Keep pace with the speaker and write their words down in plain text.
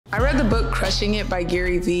I read the book Crushing It by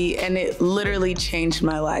Gary Vee, and it literally changed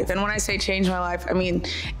my life. And when I say changed my life, I mean,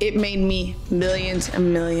 it made me millions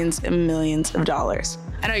and millions and millions of dollars.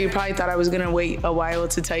 I know you probably thought I was gonna wait a while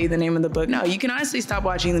to tell you the name of the book. No, you can honestly stop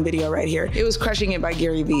watching the video right here. It was Crushing It by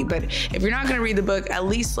Gary Vee, but if you're not gonna read the book, at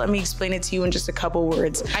least let me explain it to you in just a couple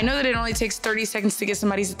words. I know that it only takes 30 seconds to get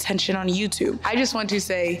somebody's attention on YouTube. I just want to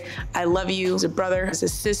say, I love you as a brother, as a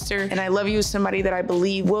sister, and I love you as somebody that I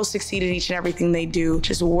believe will succeed in each and everything they do.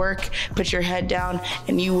 Just work, put your head down,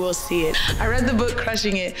 and you will see it. I read the book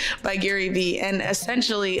Crushing It by Gary Vee, and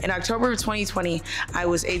essentially in October of 2020, I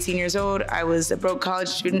was 18 years old. I was a broke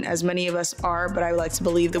college student, as many of us are, but I like to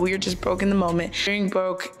believe that we are just broke in the moment. Being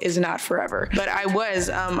broke is not forever. But I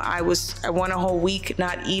won a whole week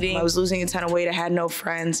not eating. I was losing a ton of weight. I had no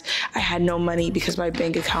friends. I had no money because my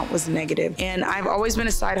bank account was negative. And I've always been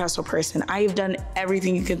a side hustle person. I have done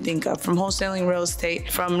everything you can think of, from wholesaling real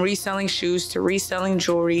estate, from reselling shoes to reselling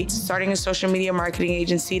jewelry, starting a social media marketing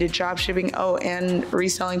agency to drop shipping, and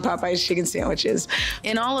reselling Popeye's chicken sandwiches.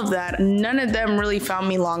 In all of that, none of them really found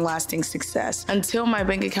me long-lasting success until my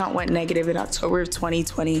bank account went negative in October of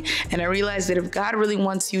 2020. And I realized that if God really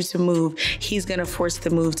wants you to move, he's gonna force the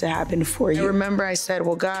move to happen for you. I remember I said,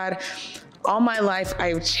 well, God, all my life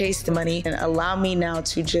I've chased the money, and allow me now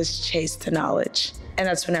to just chase the knowledge. And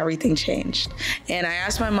that's when everything changed. And I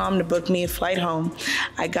asked my mom to book me a flight home.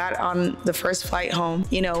 I got on the first flight home.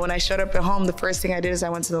 You know, when I showed up at home, the first thing I did is I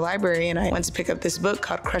went to the library and I went to pick up this book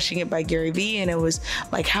called Crushing It by Gary Vee. And it was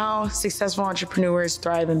like how successful entrepreneurs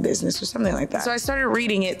thrive in business or something like that. So I started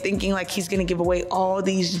reading it thinking like he's gonna give away all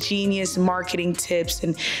these genius marketing tips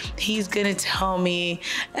and he's gonna tell me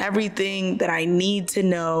everything that I need to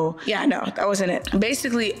know. Yeah, no, that wasn't it.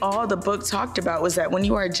 Basically, all the book talked about was that when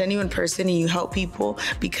you are a genuine person and you help people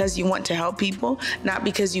because you want to help people, not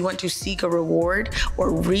because you want to seek a reward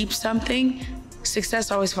or reap something, success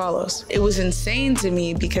always follows. It was insane to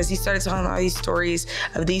me because he started telling all these stories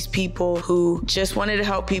of these people who just wanted to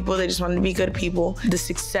help people. They just wanted to be good people. The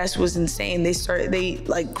success was insane. They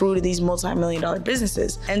like grew to these multi-million-dollar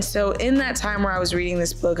businesses. And so in that time where I was reading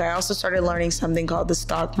this book, I also started learning something called the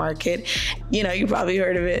stock market. You know, you probably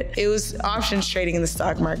heard of it. It was options trading in the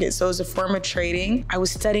stock market. So it was a form of trading. I was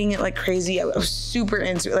studying it like crazy. I was super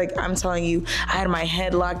into it. Like, I'm telling you, I had my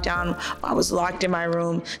head locked down. I was locked in my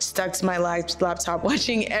room, stuck to my laptop,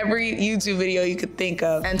 watching every YouTube video you could think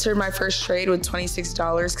of. Entered my first trade with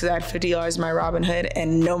 $26 because I had $50 in my Robinhood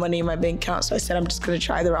and no money in my bank account. So I said, I'm just gonna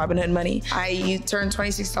try the Robinhood money. I turned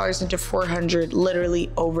 $26 into $400 literally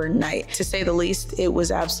overnight. To say the least, it was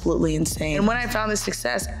absolutely insane. And when I found this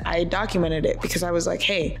success, I documented it because I was like,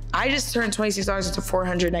 hey, I just turned $26 into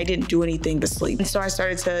 $400 and I didn't do anything but sleep. And so I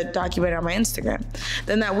started to document it on my Instagram.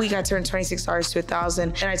 Then that week I turned $26 to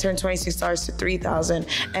 $1,000 and I turned $26 to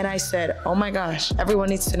 $3,000. And I said, oh my gosh, everyone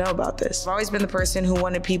needs to know about this. I've always been the person who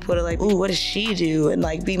wanted people to like, ooh, what does she do? And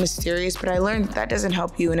like be mysterious, but I learned that doesn't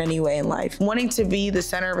help you in any way in life. Wanting to be the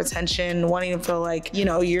center of attention, wanting to feel like, you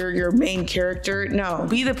know, you're your main character. No,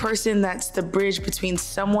 be the person that's the bridge between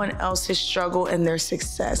someone else's struggle and their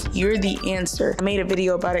success. You're the answer. I made a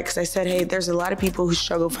video about it because I said, hey, there's a lot of people who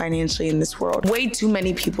struggle financially in this world. Way too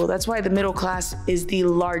many people. That's why the middle class is the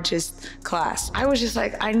largest class. I was just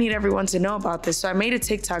like, I need everyone to know about this. So I made a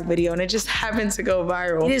TikTok video and it just happened to go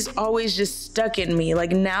viral. It is always just stuck in me.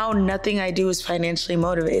 Like now, nothing I do is financially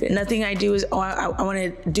motivated. Nothing I do is, oh, I want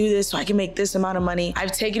to do this so I can make this amount of money.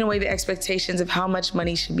 I've taken away the expectations of how much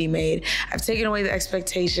money should be made. I've taken away the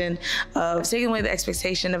expectation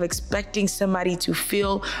of expecting somebody to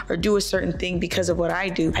feel or do a certain thing because of what I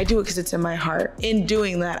do. I do it because it's in my heart. In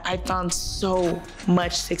doing that, I found so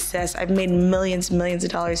much success. I've made millions of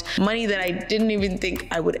dollars, money that I didn't even think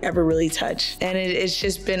I would ever really touch. And it's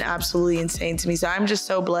just been absolutely insane to me. So I'm just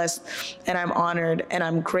so blessed and I'm honored and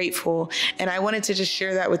I'm grateful. And I wanted to just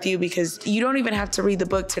share that with you because you don't even have to read the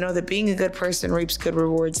book to know that being a good person reaps good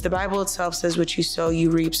rewards. The Bible itself says what you sow, you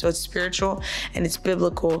reap. So it's spiritual and it's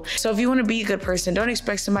biblical. So if you want to be a good person, don't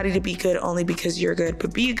expect somebody to be good only because you're good,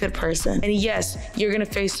 but be a good person. And yes, you're going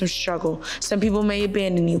to face some struggle. Some people may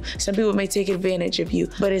abandon you. Some people may take advantage of you.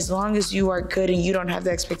 But as long as you are good and you don't have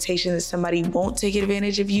the expectation that somebody won't take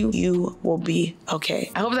advantage of you, you will be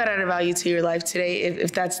okay. I hope that added value to your life today,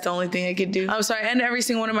 if that's the only thing I could do. So I end every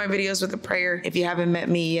single one of my videos with a prayer. If you haven't met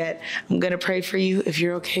me yet, I'm gonna pray for you if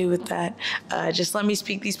you're okay with that. Just let me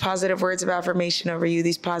speak these positive words of affirmation over you,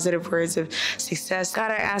 these positive words of success.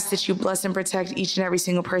 God, I ask that you bless and protect each and every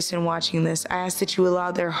single person watching this. I ask that you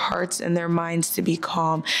allow their hearts and their minds to be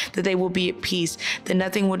calm, that they will be at peace, that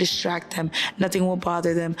nothing will distract them, nothing will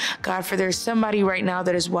bother them. God, for there's somebody right now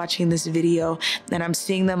that is watching this video and I'm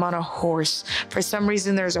seeing them on a horse. For some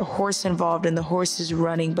reason, there's a horse involved involved and the horse is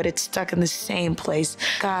running, but it's stuck in the same place.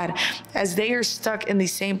 God, as they are stuck in the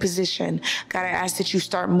same position, God, I ask that you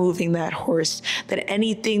start moving that horse, that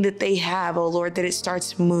anything that they have, oh Lord, that it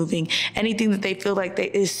starts moving. Anything that they feel like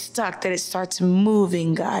is stuck, that it starts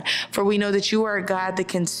moving, God. For we know that you are a God that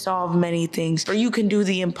can solve many things. For you can do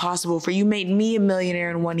the impossible. For you made me a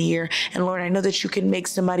millionaire in 1 year. And Lord, I know that you can make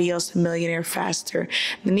somebody else a millionaire faster.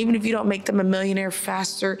 And even if you don't make them a millionaire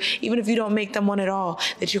faster, even if you don't make them one at all,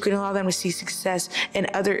 that you can allow them to see success in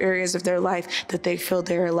other areas of their life that they feel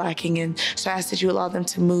they are lacking in. So I ask that you allow them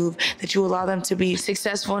to move, that you allow them to be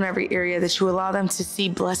successful in every area, that you allow them to see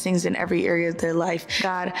blessings in every area of their life.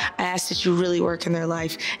 God, I ask that you really work in their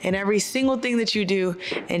life and every single thing that you do.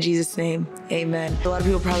 In Jesus' name, amen. A lot of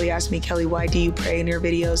people probably ask me, Kelly, why do you pray in your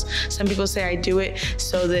videos? Some people say I do it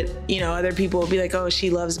so that, other people will be like, oh, she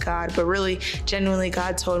loves God. But really, genuinely,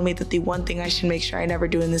 God told me that the one thing I should make sure I never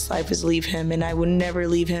do in this life is leave him. And I would never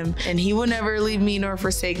leave him. And he will never leave me nor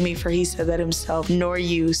forsake me, for he said that himself, nor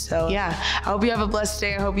you. So yeah, I hope you have a blessed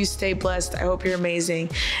day. I hope you stay blessed. I hope you're amazing.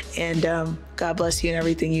 And God bless you in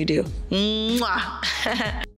everything you do. Mwah.